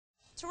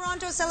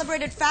Toronto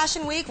celebrated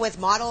Fashion Week with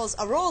models,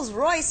 a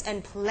Rolls-Royce,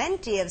 and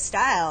plenty of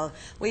style.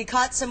 We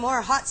caught some more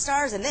hot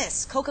stars in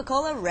this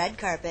Coca-Cola red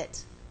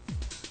carpet.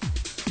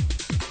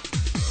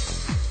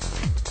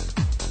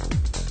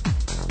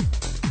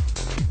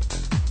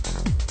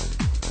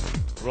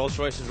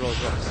 Rolls-Royce is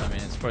Rolls-Royce. I mean,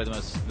 it's probably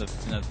the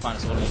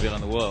finest automobile in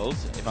the world.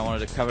 If I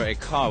wanted to cover a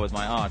car with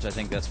my art, I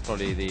think that's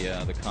probably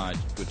the car I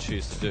would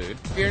choose to do.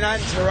 If you're not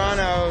in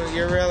Toronto,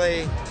 you're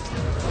really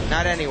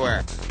not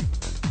anywhere.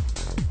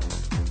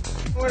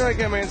 Where do I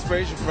get my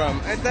inspiration from?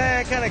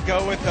 I kind of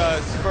go with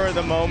a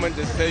spur-of-the-moment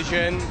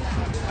decision.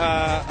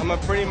 I'm a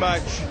pretty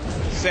much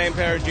same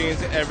pair of jeans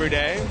every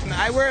day.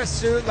 I wear a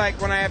suit like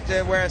when I have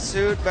to wear a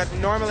suit, but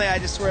normally I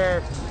just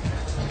wear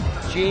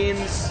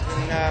jeans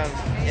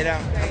and,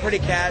 I'm pretty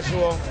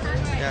casual.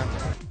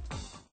 Yeah.